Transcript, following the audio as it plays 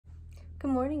Good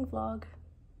morning vlog.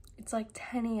 It's like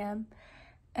 10 a.m.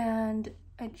 and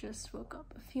I just woke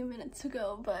up a few minutes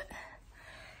ago, but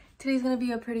today's gonna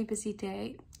be a pretty busy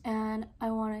day and I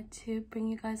wanted to bring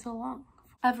you guys along.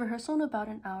 I have rehearsal in about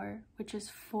an hour, which is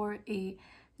for a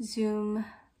Zoom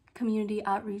community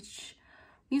outreach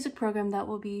music program that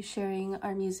will be sharing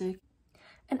our music.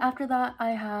 And after that,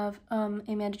 I have a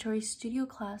mandatory studio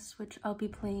class, which I'll be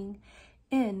playing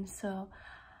in, so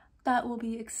that will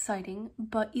be exciting.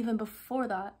 But even before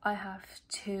that, I have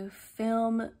to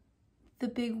film the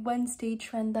big Wednesday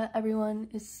trend that everyone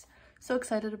is so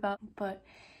excited about. But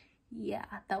yeah,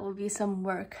 that will be some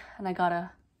work, and I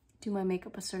gotta do my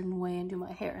makeup a certain way and do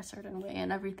my hair a certain way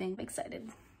and everything. I'm excited.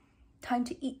 Time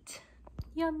to eat.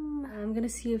 Yum. I'm gonna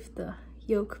see if the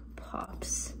yolk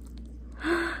pops.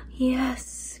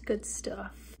 Yes, good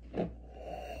stuff.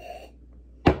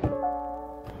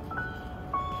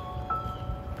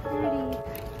 Pretty.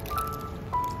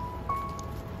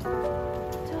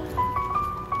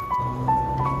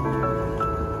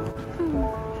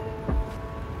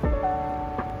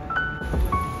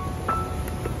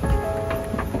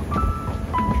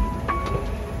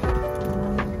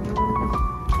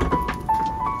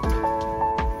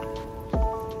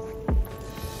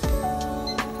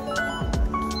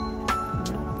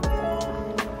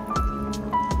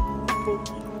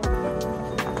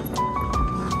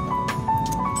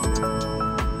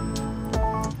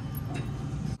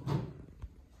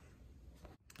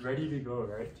 Ready to go,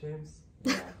 right, James?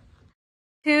 Yeah.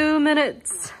 2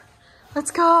 minutes.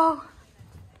 Let's go.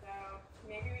 So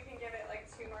maybe we can give it like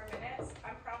 2 more minutes.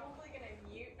 I'm probably going to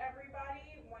mute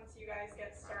everybody once you guys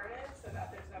get started so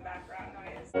that there's no background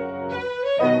noise.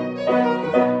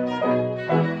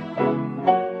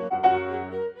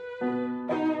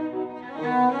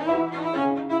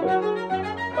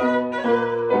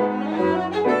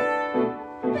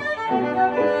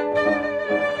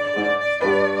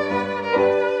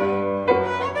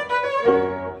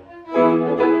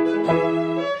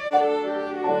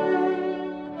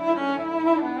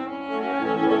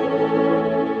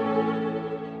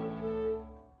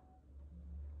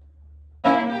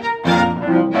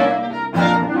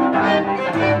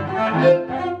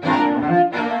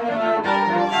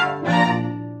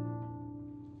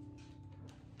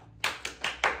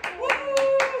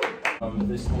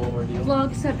 This whole ordeal.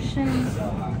 Vlogception.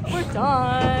 We're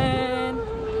done.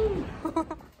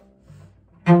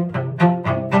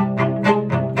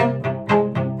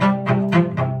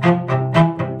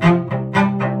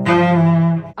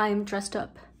 I'm dressed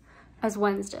up as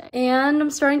Wednesday and I'm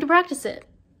starting to practice it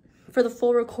for the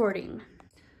full recording.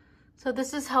 So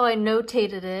this is how I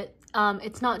notated it.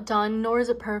 It's not done, nor is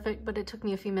it perfect, but it took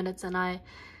me a few minutes and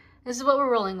this is what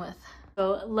we're rolling with.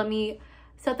 So let me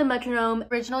set the metronome.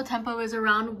 Original tempo is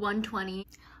around 120.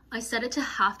 I set it to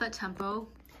half that tempo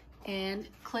and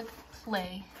click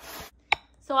play.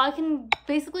 So I can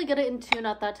basically get it in tune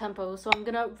at that tempo. So I'm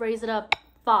gonna raise it up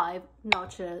 5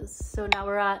 notches. So now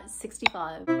we're at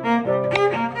 65.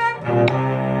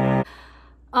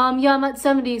 Yeah, I'm at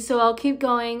 70, so I'll keep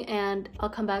going and I'll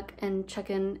come back and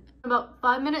check in about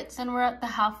 5 minutes and we're at the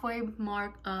halfway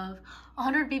mark of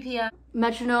 100 BPM.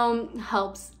 Metronome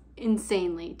helps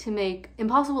insanely to make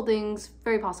impossible things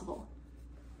very possible.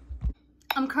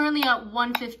 I'm currently at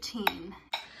 115.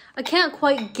 I can't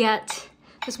quite get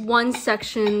this one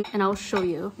section and I'll show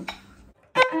you.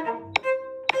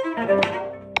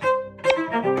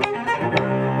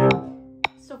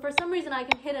 So for some reason I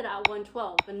can hit it at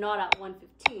 112 but not at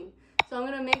 115. So I'm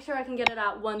gonna make sure I can get it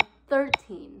at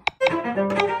 113.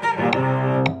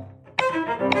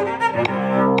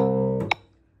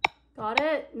 Got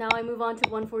it? Now I move on to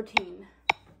 114.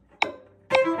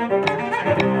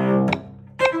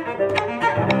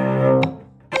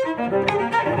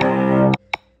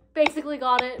 Basically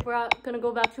got it. We're gonna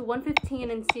go back to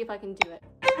 115 and see if I can do it.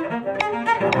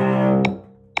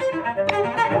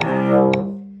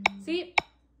 See?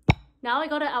 Now I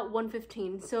got it at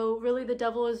 115. So really the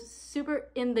devil is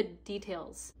super in the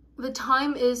details. The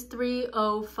time is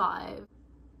 3:05.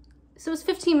 So it's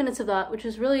 15 minutes of that, which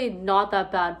is really not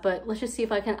that bad, but let's just see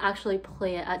if I can actually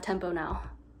play it at tempo now.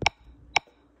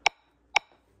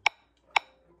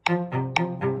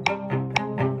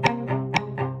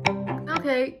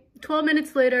 Okay, 12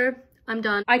 minutes later, I'm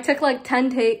done. I took like 10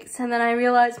 takes and then I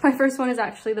realized my first one is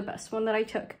actually the best one that I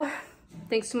took.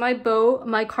 Thanks to my bow,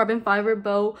 my carbon fiber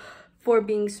bow, for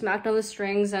being smacked on the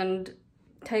strings and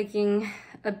taking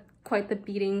quite the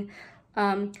beating.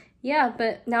 Yeah,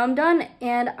 but now I'm done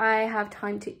and I have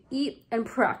time to eat and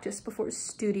practice before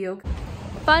studio.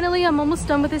 Finally, I'm almost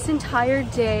done with this entire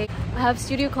day. I have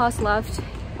studio class left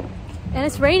And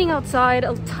it's raining outside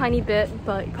a tiny bit,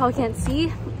 but you probably can't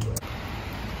see.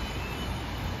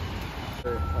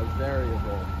 A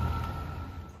variable.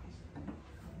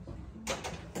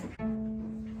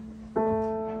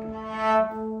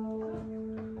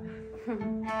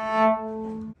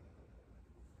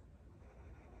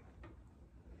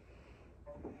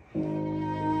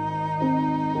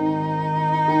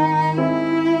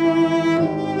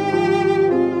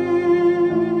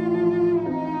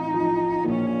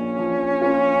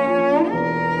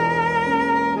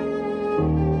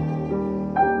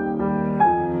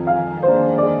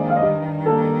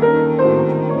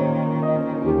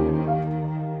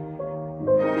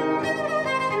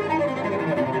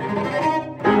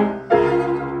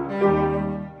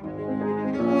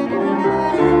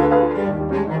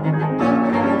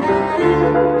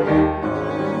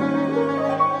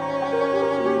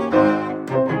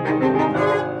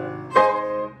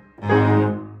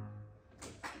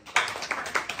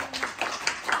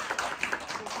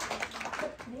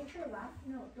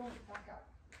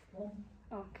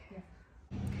 Okay.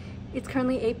 It's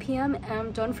currently 8 p.m. and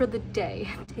I'm done for the day.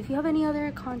 If you have any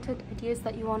other content ideas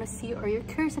that you want to see or you're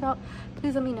curious about,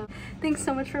 please let me know. Thanks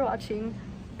so much for watching.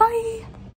 Bye!